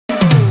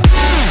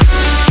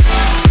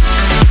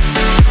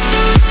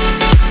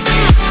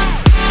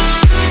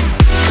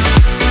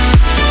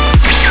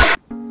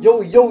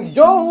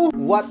Yo!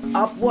 What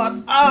up?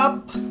 What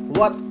up?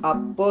 What up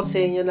po sa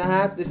inyo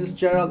lahat? This is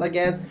Gerald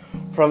again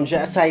from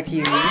ghesai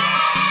TV.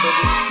 So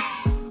this is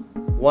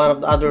one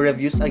of the other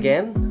reviews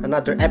again.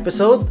 Another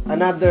episode.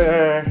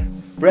 Another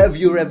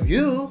review.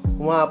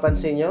 Kung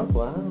mapapansin nyo,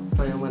 wow,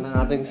 payaman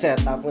ang ating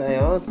setup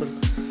ngayon.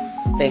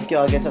 Thank you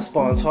again sa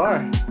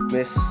sponsor,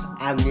 Miss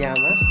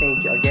Yamas.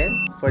 Thank you again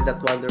for that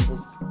wonderful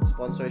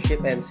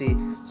sponsorship, and si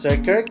Sir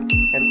Kirk,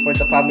 and for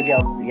the family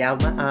of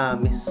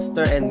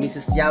Mr. and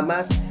Mrs.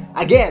 Yamas.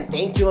 Again,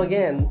 thank you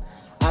again.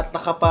 At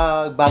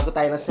nakapagbago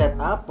tayo ng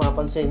setup,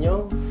 mapapansin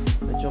nyo,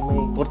 medyo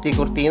may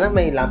kurti-kurtina,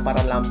 may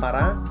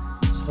lampara-lampara.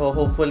 So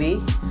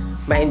hopefully,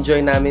 ma-enjoy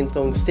namin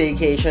tong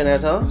staycation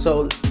na to.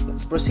 So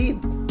let's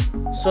proceed.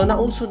 So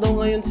nauso daw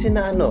ngayon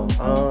sina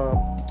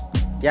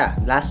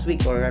last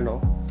week or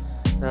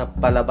na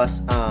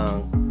palabas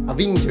ang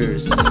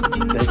Avengers.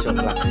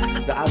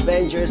 The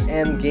Avengers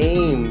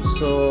Endgame.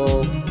 So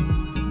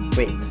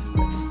wait,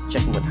 let's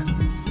check muna.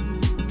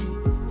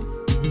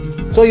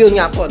 So yun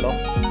nga po, no?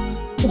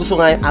 Uso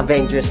nga yung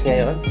Avengers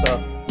ngayon. So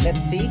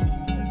let's see.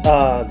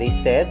 They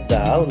said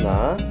daw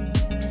na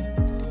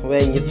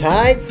when you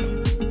type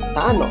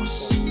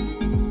Thanos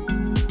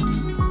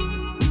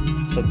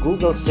sa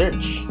Google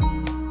search,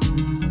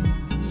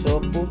 so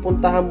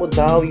pupuntahan mo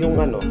daw yung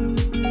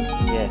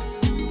yes,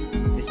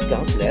 this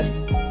gauntlet.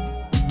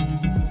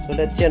 So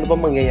let's see ano ba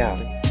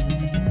mangyayari.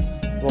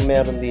 Kung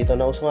meron dito,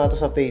 nauso nga ito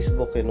sa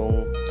Facebook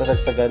nung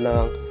kasagsagan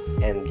ng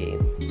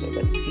Endgame. So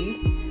let's see.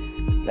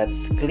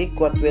 Let's click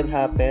what will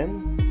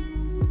happen.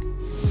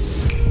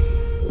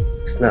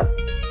 Snap.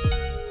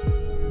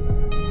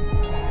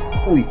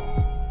 Uy.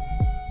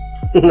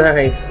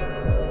 Nice.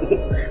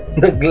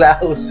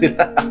 Naglaho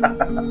sila.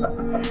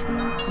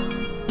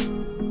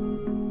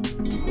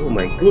 Oh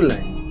my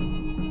gulay.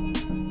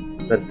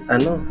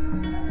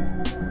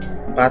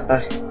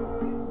 Patay.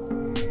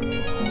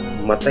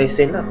 Matay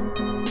sila.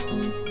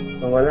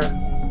 Nawala.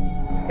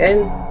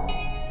 And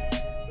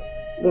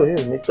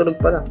yun, may tulog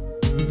pala.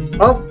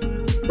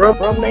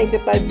 From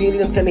 95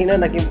 million kanina,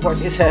 naging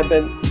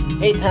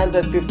 47,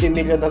 850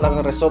 million na lang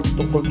ang result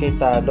tungkol kay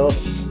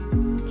Thanos.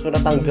 So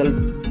natanggal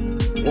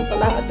yung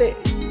kalahati.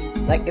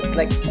 Like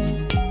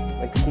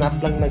snap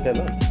lang na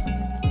gano'n.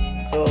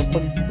 So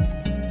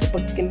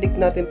pag kindik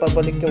natin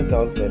pabalik yung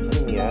gauntlet,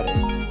 anong nangyari?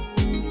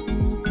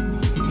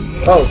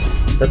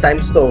 The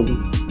time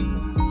stone.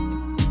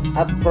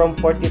 At from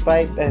 40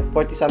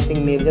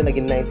 something million,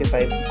 naging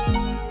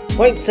 95.7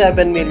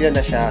 million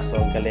na siya. So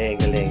galing.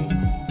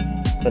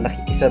 So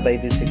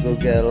nakikisabay din si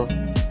Google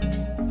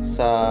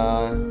sa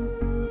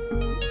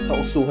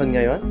kausuhan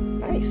ngayon.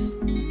 Nice.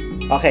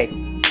 Okay,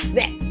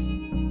 next.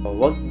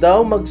 Huwag daw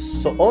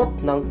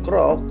magsuot ng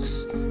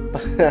Crocs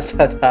pag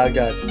nasa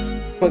dagat.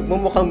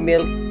 Magmumukhang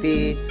milk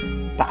tea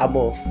paa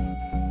mo.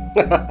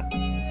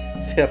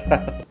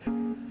 Sira.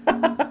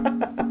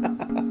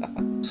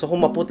 So kung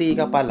maputi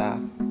ka pala,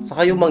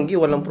 sa kayumanggi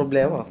walang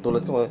problema.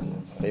 Tulad ko,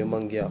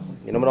 kayumanggi ako.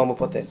 Hindi naman ako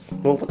maputi.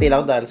 Maputi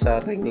lang dahil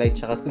sa ring light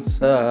tsaka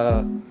sa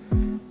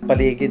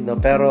paligid, no?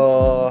 Pero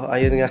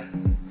ayun nga,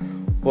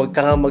 huwag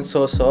ka nga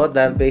magsusuot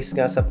dahil based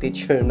nga sa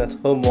picture na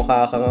to,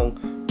 mukha kang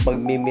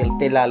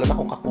magmimilte, lalo na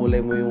kung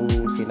kakulay mo yung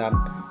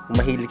kung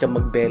mahilig kang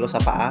magbelo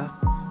sa paa.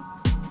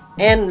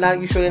 And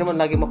usually naman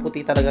lagi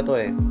maputi talaga to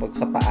pag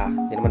sa paa.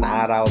 Hindi naman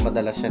naaraw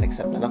madalas yan,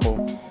 except na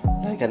kung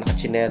lagi ka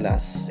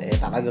nakachinelas,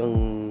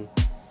 talagang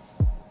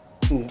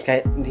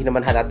hindi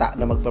naman halata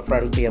na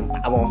magpa-pearlty ang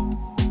paa mo.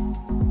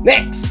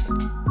 Next!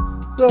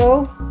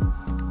 So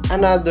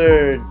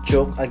another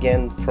joke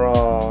again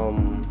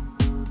from,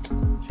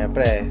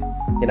 syempre,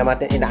 hindi naman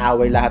natin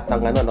inaaway lahat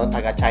ng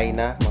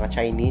taga-China, mga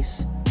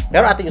Chinese.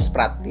 Pero atin yung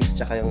practice,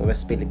 tsaka yung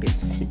West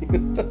Philippines.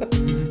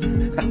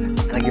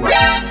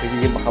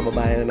 Nagiging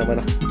makababayan na naman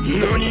ako.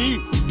 Nani?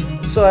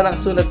 So,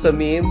 nakasulat sa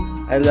meme,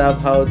 I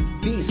love how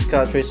these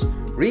countries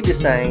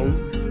redesign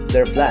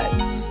their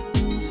flags.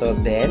 So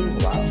then,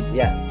 wow,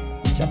 yeah,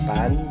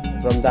 Japan,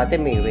 from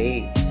dati may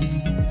rays.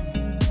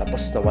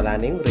 Tapos nawala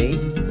na yung ray.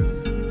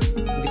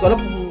 Hindi ko alam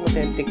kung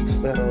authentic,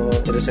 pero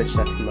i-research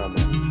natin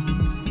mamaya.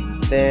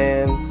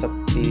 Then,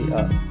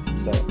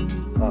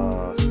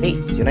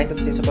 States, United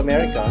States of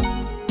America,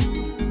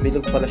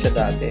 bilog pala siya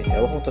dati.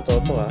 Ewan kung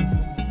totoo to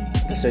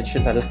research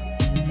yun na lang.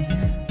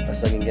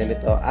 Tapos naging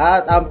ganito.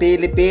 At ang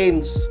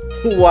Philippines,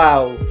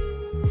 wow!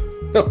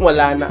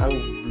 Wala na ang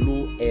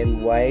blue and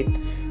white.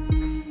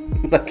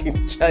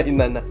 Naging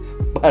China na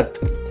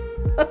battery.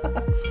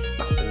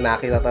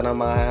 Nakita to ng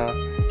mga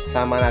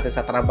kasama natin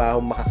sa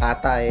trabaho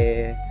makakata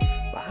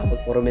baka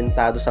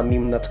magpormentado sa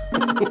meme na to.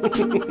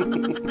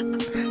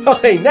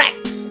 Okay,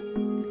 next!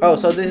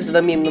 So this is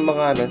the meme ng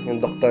mga yung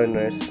doctor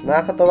nurse.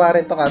 Nakakatawa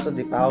rin to kaso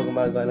di pa ako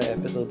gumagawa ng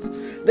episodes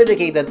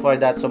dedicated for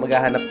that. So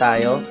maghahanap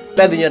tayo.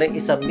 Pwede nyo rin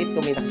isubmit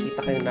kung may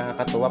nakikita kayong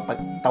nakakatuwa.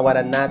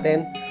 Pagtawaran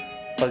natin,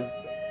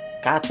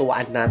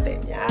 pagkatuwaan natin.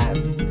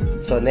 Yan.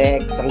 So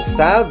next, ang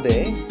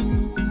sabi,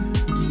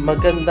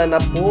 maganda na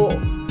po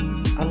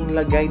ang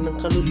lagay ng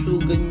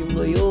kalusugan nyo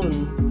ngayon.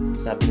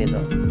 Sabi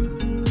nito.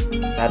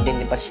 Sabi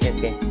ni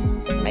pasyente,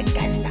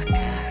 maganda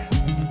ka.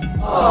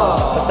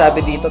 Sabi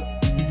dito,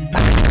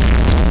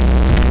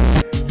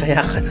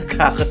 kaya ka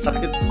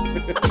nagkakasakit.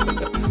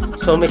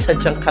 So may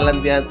sadyang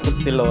kalandian po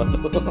si Lolo.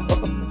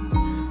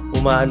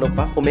 Umano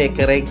pa,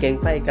 kumikerengkeng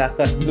pa,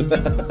 ikakala.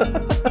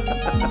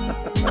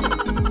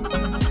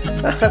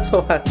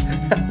 Nakatuwa.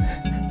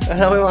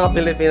 Alam mo yung mga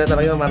Pilipino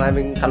talaga,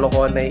 maraming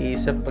kalokohan na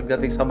iisip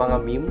pagdating sa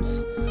mga memes.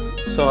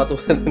 So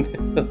katulad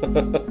nito.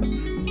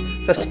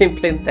 Sa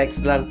simpleng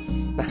text lang,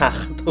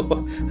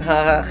 nakakatuwa.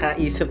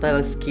 Nakakaisip na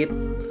ng skit.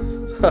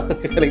 So,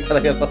 ang galing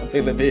talaga ng mga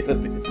Pilipino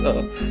dito.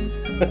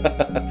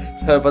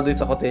 Sabi pa dito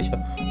sa quotation,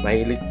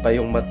 mahilig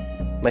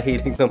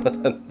na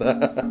matanda.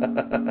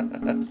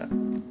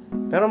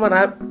 Pero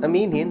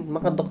aminin,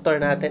 mga doktor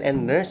natin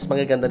and nurse,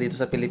 magaganda dito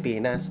sa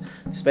Pilipinas.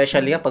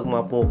 Especially pag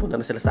mga pupunta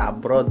na sila sa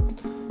abroad.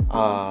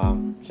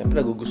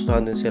 Siyempre,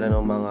 nagugustuhan din sila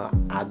ng mga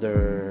other,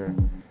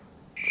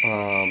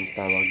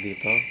 tawag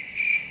dito,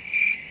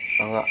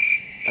 mga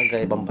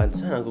taga-ibang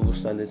bansa,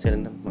 nagugustuhan din sila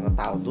ng mga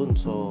tao dun.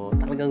 So,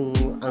 talagang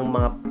ang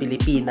mga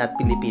Pilipina at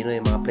Pilipino,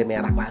 yung mga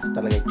primera class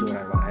talaga yung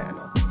tsura, mga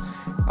ano.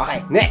 Okay,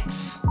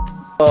 next!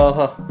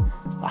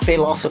 A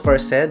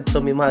philosopher said. So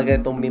may mga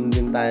ganitong meme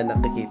din tayo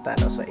nakikita,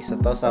 no? So isa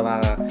to sa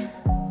mga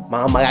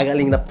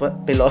magagaling na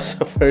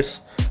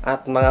philosophers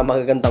at mga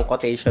magagandang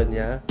quotation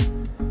niya.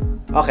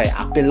 Okay,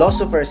 a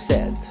philosopher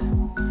said,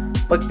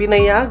 pag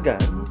pinayagan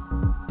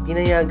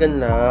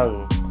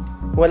lang,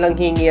 walang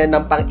hingian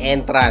ng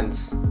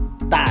pang-entrance,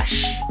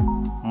 dash,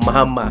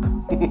 mama.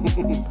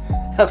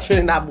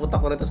 Actually,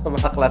 naabutan ko rin sa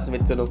mga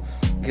classmate ko nung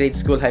grade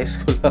school, high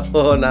school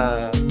ako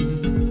na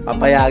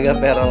papayagan,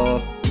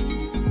 pero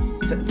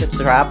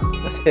it's rap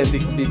kasi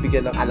hindi ko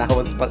bibigyan ng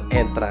allowance pang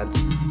entrance.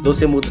 Doon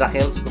si Mudra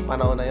Hills, nung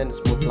panahon na yun,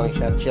 smooth lang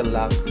siya, chill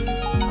lang.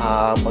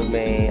 Pag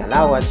may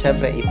allowance,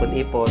 syempre,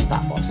 ipon-ipon,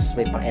 tapos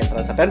may pang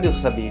entrance. Pero hindi ko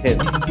sabihin.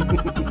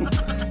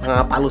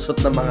 Mga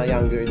palusot ng mga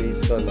younger days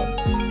ko, no?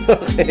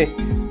 Okay.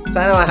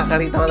 Sana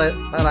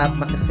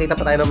makakita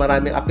pa tayo ng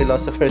maraming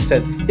philosopher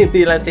said.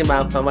 Hindi lang si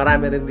Mama,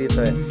 marami rin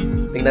dito eh.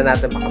 Tingnan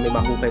natin, baka may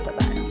mahukay pa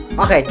tayo.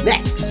 Okay,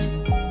 next!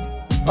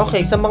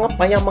 Okay, sa mga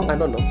payamang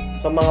ano, no?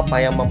 Sa mga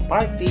payamang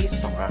parties,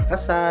 sa mga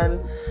kasal,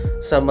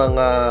 sa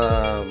mga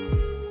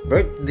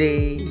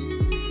birthday,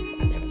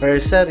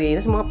 anniversary,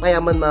 sa mga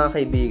payaman mga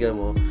kaibigan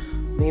mo,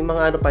 may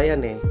mga ano pa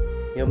yan eh.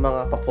 Yung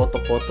mga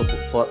pa-photo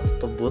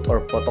booth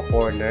or photo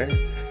corner.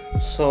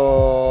 So,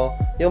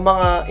 yung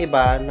mga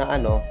iba na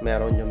ano,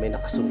 meron yung may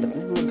nakasulat,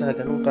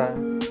 magkaganon ka,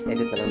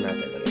 edit na lang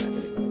natin. Lagyan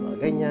natin ito, mga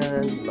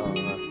ganyan,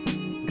 mga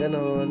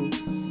ganon.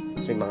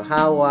 So, may mga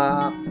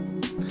hawak.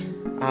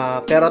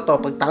 Pero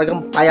to, pag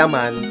talagang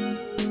payaman,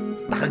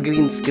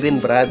 naka-green screen,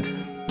 Brad.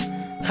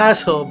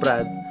 Kaso,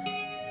 Brad,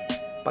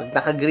 pag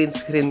naka-green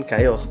screen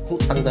kayo,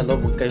 utang na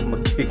loob, huwag kayong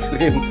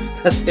mag-green.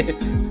 Kasi,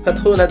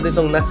 katulad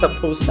nitong nasa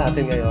post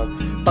natin ngayon,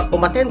 pag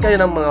umattend kayo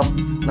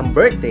ng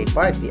birthday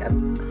party, at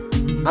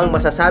ang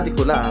masasabi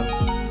ko lang,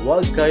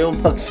 huwag kayong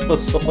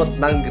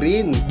magsusuot ng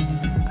green.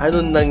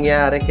 Anong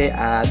nangyari kay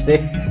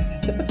ate?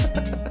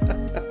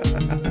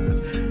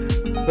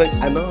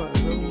 Anong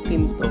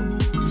team to?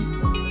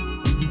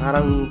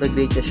 Parang The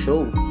Greatest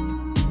Show.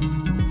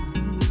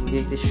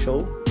 Greatest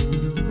Show,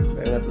 if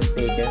I'm not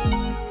mistaken.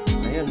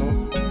 Ayan, no?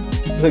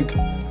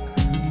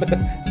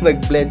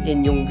 Nag-blend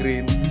in yung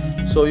green.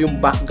 So,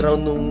 yung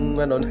background nung,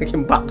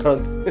 naging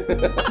background.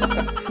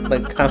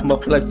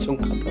 Nag-camouflage yung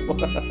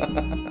katawan.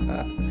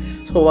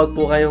 So, wag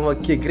po kayong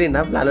mag-green,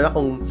 ha? Lalo na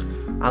kung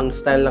ang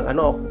style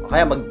ng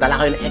kaya magdala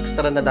kayo ng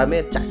extra na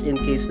damit, just in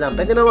case na.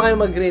 Pwede naman kayo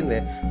mag-green,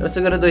 eh. Pero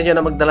siguraduhin nyo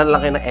na magdala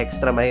lang kayo ng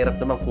extra. Mahirap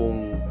naman kung,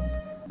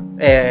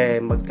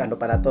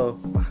 pala to,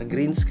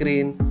 maka-green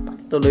screen,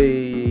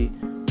 tuloy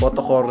photo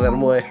corner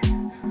mo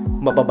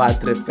mababad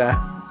trip ka.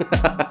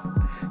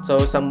 So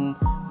isang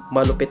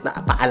malupit na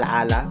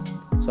paalaala.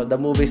 So the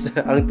movies,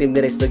 ang team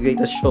nila is The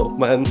Greatest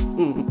Showman.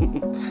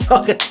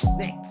 Okay,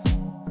 next.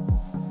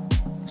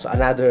 So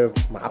another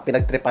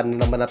pinagtripan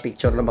na naman na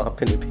picture ng mga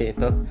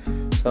Pilipino.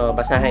 So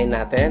basahin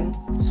natin.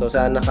 So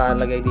saan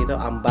nakalagay dito,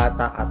 ang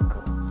bata at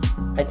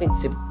I think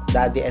si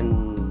daddy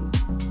and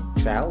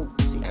child,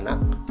 si anak.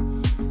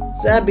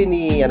 Sabi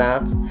ni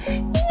anak,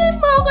 hindi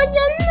mo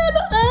kanyang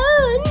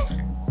laruan.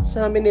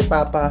 Sabi ni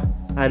Papa,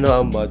 ano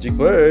ang magic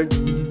word?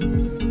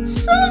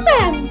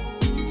 Susan!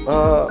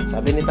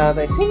 Sabi ni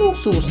tatay, sinong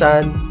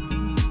Susan?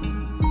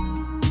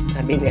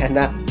 Sabi ni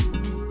anak,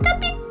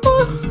 kapit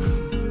po.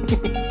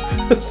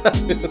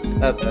 Sabi ni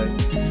tatay,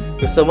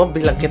 gusto mo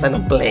bilang kita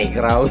ng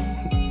playground?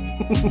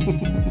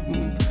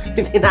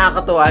 Hindi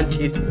nakakatuwa ang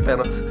cheating,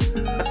 pero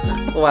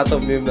nakakatuwa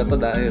itong meme na to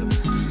dahil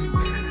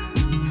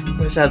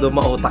masyado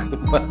mautak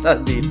yung bata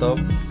dito.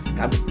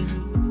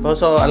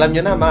 So, alam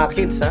nyo na, mga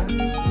kids, ha?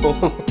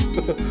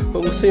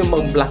 Kung gusto yung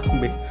mga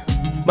blackmail,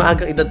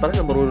 maagang edad pa rin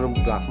na marunong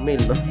ng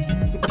blackmail, no?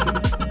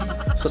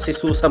 So, si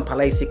Susan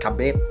pala si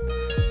kabit.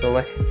 So,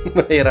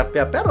 mahirap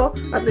yan. Pero,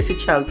 at least si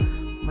child,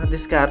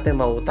 madiskarte,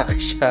 mautak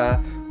siya.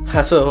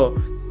 Kaso,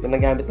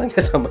 ginagamit lang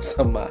niya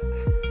sama-sama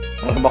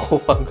para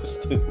makuha ang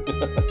gusto niya.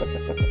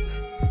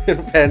 In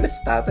fairness,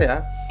 tatay,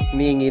 ha?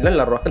 Hinihingi lang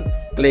laruan,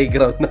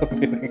 playground na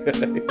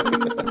binigay.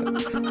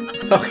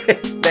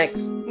 Okay,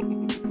 next.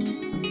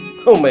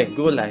 Oh my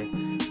gulay.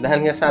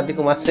 Dahil nga sabi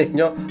ko sa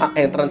inyo, ang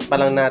entrance pa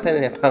lang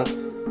natin, pang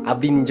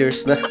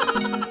Avengers na.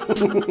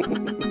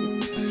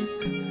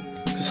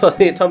 So,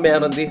 dito,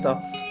 meron dito,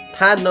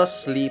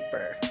 Thanos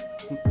Sleeper.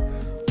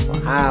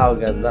 Wow,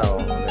 ganda,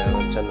 oh.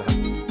 Meron siya na.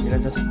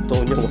 Ilan na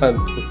stone yung 1,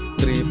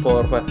 2, 3,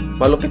 4,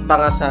 5. Malupit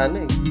pa nga sa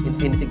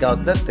Infinity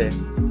Gauntlet, eh.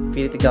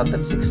 Infinity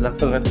Gauntlet 6 lang.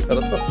 Pero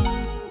to,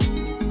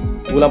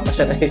 kulang pa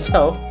siya na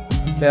isa, oh.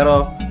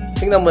 Pero,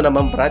 tingnan mo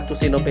naman, Brad, kung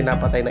sino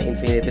pinapatay na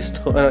Infinity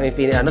Stone,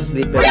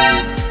 Sleeper,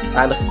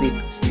 Thanos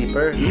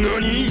Sleeper.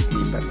 Nani?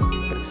 Sleeper.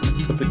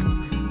 Sabi ko,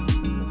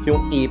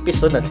 yung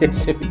ipis, na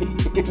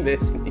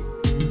Destiny.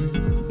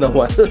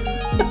 Nawal.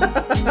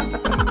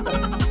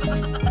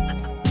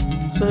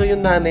 So,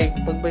 yung nanay,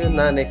 pag ba yung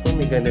nanay ko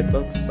may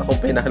ganito, tapos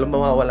akong pinalo,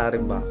 mawawala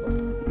rin ba ako?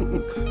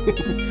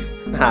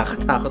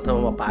 Nakakatakot na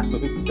mapano.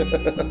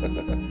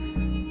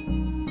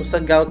 Kung sa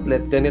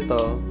gauntlet,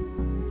 ganito,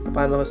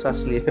 paano sa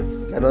sleeve?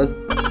 Ganon.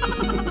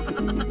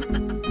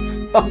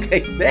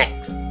 Okay,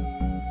 next!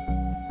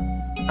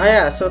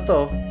 So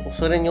to,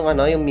 gusto rin yung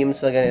yung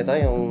memes na ganito,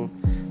 yung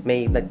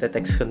may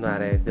nagte-text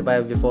kunwari. Diba,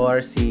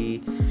 before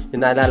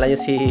yung naalala nyo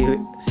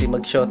si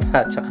Magshota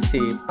at saka si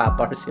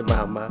Papa or si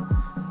Mama.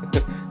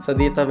 So,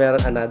 dito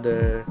meron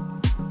another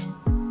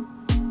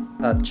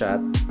chat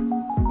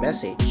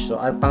message.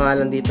 So, ang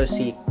pangalan dito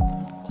si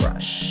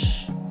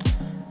Crush.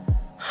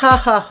 Ha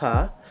ha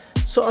ha.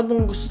 So,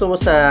 anong gusto mo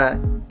sa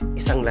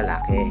isang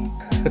lalaki?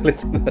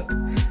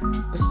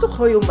 Gusto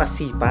ko yung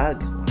masipag.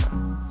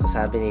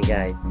 So, sabi ni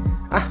Guy,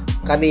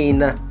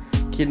 kanina,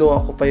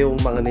 kinuha ko pa yung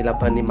mga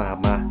nilaban ni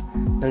Mama.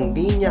 Nang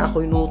di niya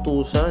ako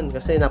inutusan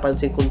kasi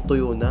napansin kong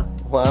tuyo na.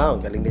 Wow,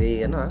 galing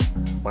ni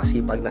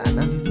masipag na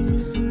anak.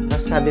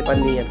 Tapos sabi pa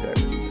niya, girl,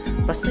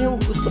 basta yung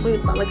gusto ko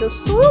yung talagang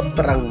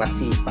sobrang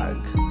masipag.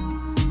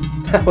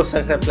 Tapos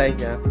ang reply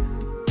niya,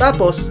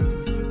 tapos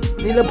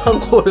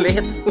nilabang ko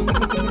ulit.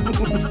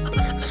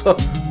 So,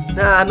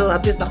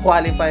 at least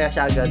na-qualify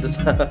siya agad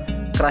sa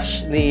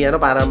crush ni,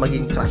 para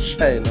maging crush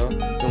siya,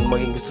 yung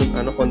maging gusto,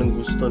 kung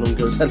gusto ng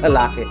girl sa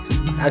lalaki.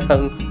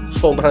 Hanggang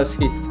sobrang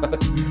sipag.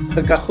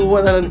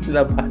 Pagkakuha na lang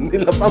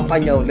nilabang pa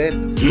niya ulit.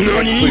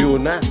 Tuyo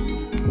na.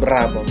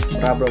 Bravo.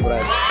 Bravo,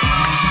 bravo.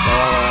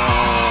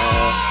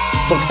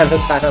 Huwag ka na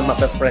sana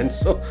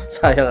maka-friends, so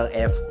sayang ang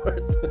effort.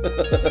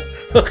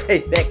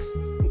 Okay, next.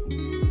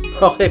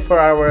 Okay,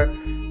 for our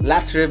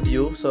last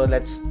review, so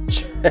let's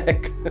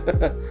check.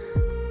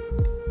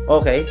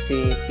 Okay,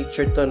 si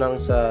picture to ng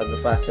sa The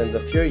Fast and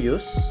the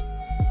Furious.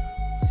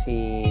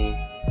 Si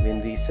Vin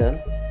Diesel.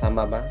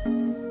 Tama ba?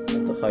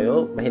 Ito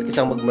kayo. Mahilig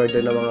isang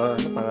mag-murder ng mga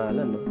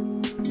pangalan, no?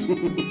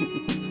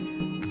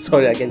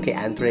 Sorry again kay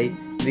Andre.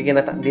 Hindi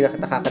na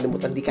kita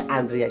kakalimutan. Hindi ka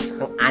Andrea. Isa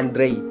kang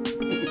Andre.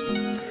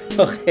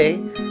 Okay.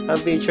 Ang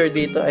picture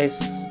dito is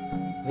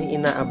may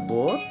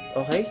inaabot.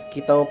 Okay.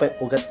 Kita mo pa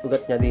yung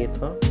ugat-ugat niya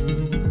dito.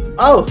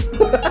 Oh!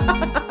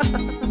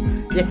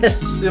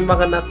 Yes. Yung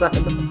mga nasa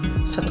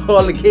sa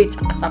toll gate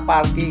at sa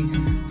parking.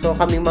 So,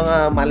 kaming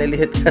mga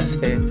maliliit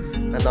kasi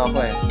nasa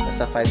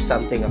 5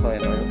 something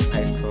ako, yung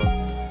height ko.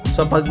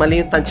 So, pag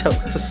mali yung tansya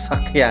ko sa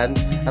sasakyan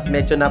at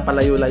medyo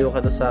napalayo-layo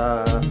ka na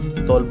sa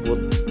toll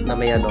booth na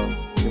may yung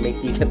may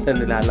ticket na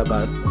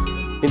nilalabas.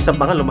 Minsan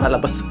pa nga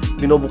lumalabas,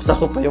 binubuksan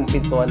ko pa yung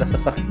pintuan na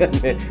sasakyan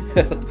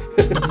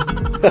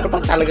Pero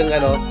pag talagang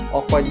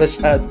awkward na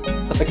siya,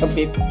 talagang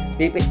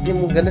pipit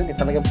mo ganun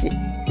talagang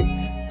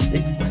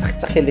masakit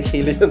sa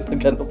kilikili yun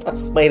pag pa,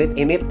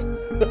 mainit-init.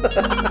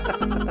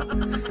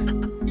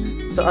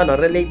 So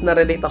relate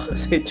ako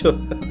sa ito.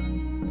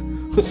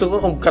 Gusto ko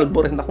kung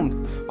kalbo rin ako,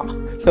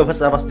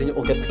 labas-labas din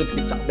yung ugat ko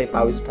din, tsaka may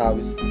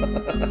pawis-pawis.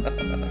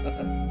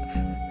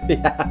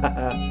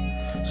 Yeah.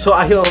 So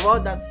ayun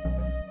po, that's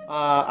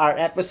our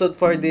episode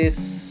for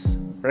this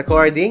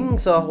recording.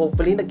 So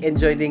hopefully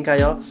nag-enjoy din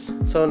kayo.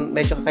 So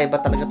medyo kakaiba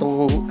talaga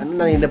itong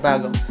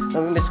naninibago.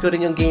 Nami-miss ko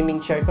rin yung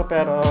gaming chair ko,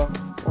 pero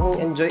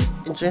enjoy.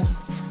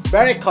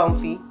 Very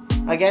comfy.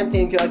 Again,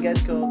 thank you again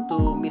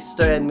to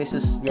Mr. and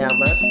Mrs.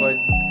 Nyamas for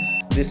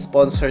this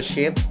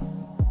sponsorship.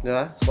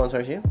 Diba?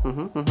 Sponsorship?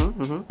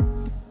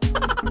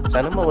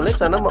 Sana maulit,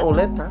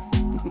 ha?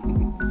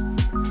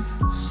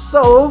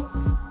 So,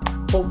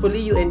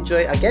 hopefully you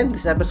enjoy again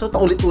this episode.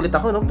 Paulit-ulit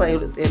ako,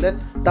 paulit-ulit.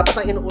 Dapat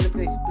ang inuulit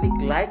ko is click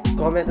like,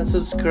 comment, and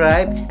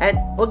subscribe. And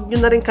huwag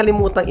nyo na rin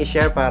kalimutang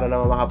i-share para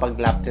naman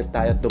makapag-lap trip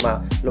tayo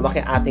at lumaki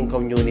ating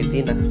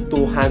community na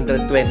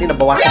 220.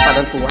 Nabawasan pa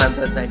ng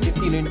 219.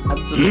 Sino yung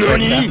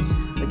nag-subscribe ka?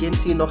 Again,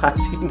 sino ka?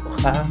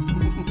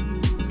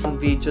 Ang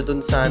video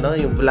dun sa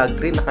yung vlog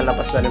rin,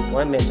 nakalabas na rin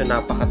po. Medyo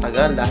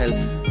napakatagal dahil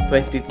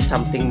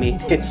 20-something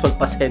minutes.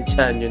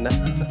 Magpasensya nyo na.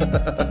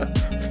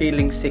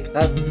 Feeling sick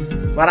up.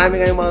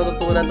 Marami kayong mga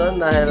tutunan doon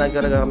dahil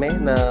kami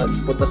na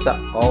punta sa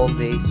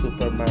all-day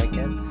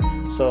supermarket.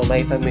 So,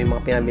 makita mo yung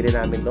mga pinamili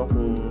namin doon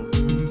kung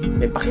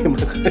may pakiman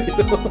kayo.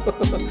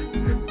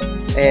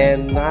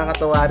 And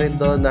nakakatawa rin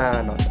doon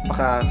na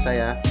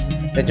napakasaya.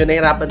 Medyo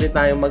nahirapan din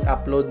tayo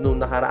mag-upload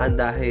nung nakaraan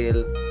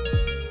dahil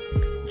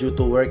due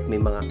to work, may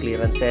mga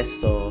clearances.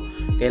 So,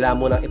 kailangan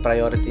mo nang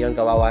i-priority yun.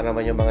 Kawawa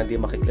naman yung mga di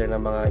makiklear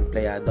ng mga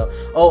empleyado.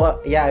 Oh,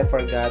 yeah, I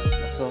forgot.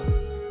 So,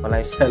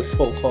 wala yung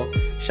cellphone ko.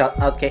 Shout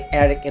out kay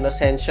Eric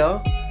Inocencio.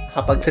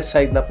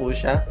 Kapag-decide na po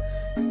siya.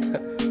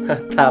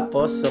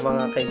 Tapos, sa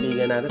mga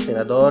kaibigan natin,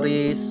 sina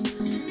Doris,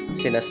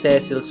 sina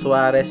Cecil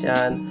Suarez,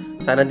 yan.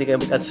 Sana hindi kayo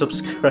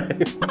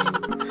mag-unsubscribe.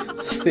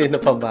 Sino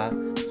pa ba?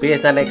 Sige,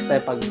 sa next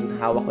time, pag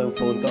hawak ko yung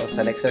phone ko,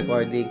 sa next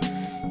recording,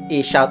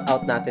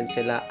 i-shoutout natin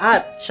sila.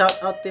 At,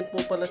 shoutout din po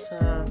pala sa...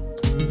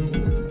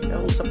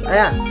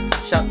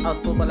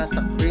 shoutout po pala sa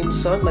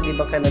Crimson,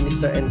 maliban kayo na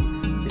Mr.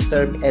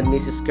 and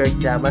Mrs. Kirk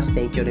Damas.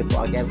 Thank you rin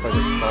po again for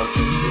the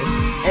sponsorship.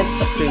 And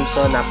sa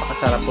Crimson,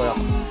 napakasarap po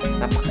ako.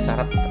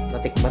 Napakasarap.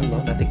 Natikman, no?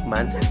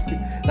 Natikman.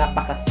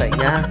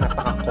 Napakasaya,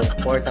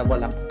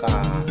 napaka-comfortable,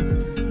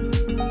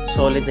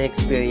 solid na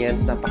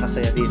experience.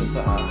 Napakasaya dito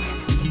sa...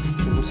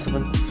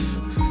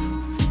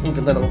 ang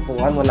ganda ng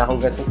upuan. Wala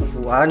akong ganitong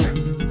upuan.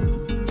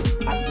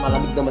 At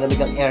malamig na malamig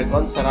ang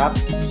aircon. Sarap.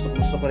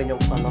 Gusto ko rin yung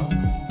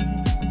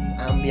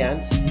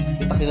ambience.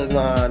 Kita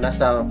mga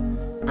nasa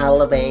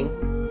Alabang.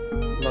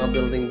 Mga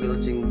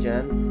building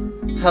dyan.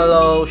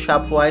 Hello,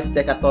 Shopwise,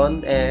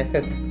 Decathlon, and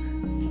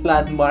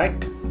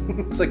Landmark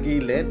sa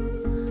gilid.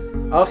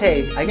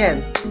 Okay,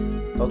 again,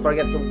 don't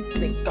forget to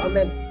click,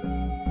 comment,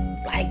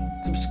 like,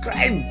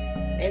 subscribe,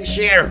 and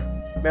share.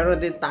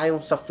 Meron din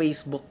tayong sa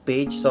Facebook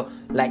page. So,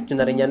 like nyo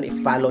na rin yan,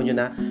 i-follow nyo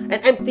na.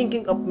 And I'm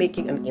thinking of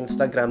making an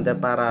Instagram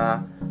din para,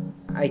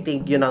 I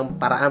think yun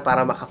ang paraan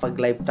para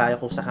makapag-live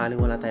tayo kung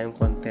sakaling wala tayong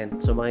content.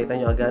 So, makita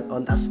nyo agad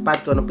on the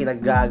spot ko nung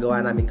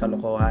pinaggagawa namin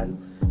kalokohan.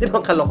 Hindi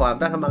naman kalokohan,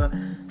 pero mga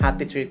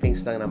happy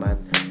trippings lang naman.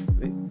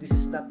 This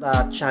is not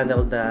a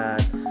channel that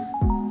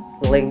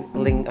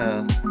nag-English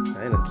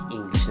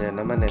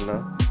na naman no?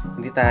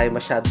 Hindi tayo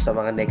masyado sa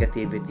mga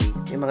negativity.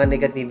 Yung mga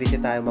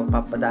negativity tayo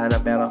magpapadaanan,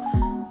 pero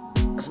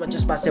as much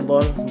as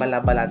possible,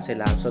 malabalanse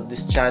lang. So,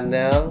 this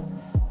channel,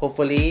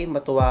 hopefully,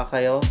 matuwa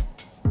kayo.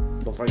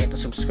 Don't forget to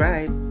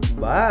subscribe.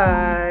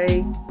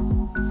 Bye!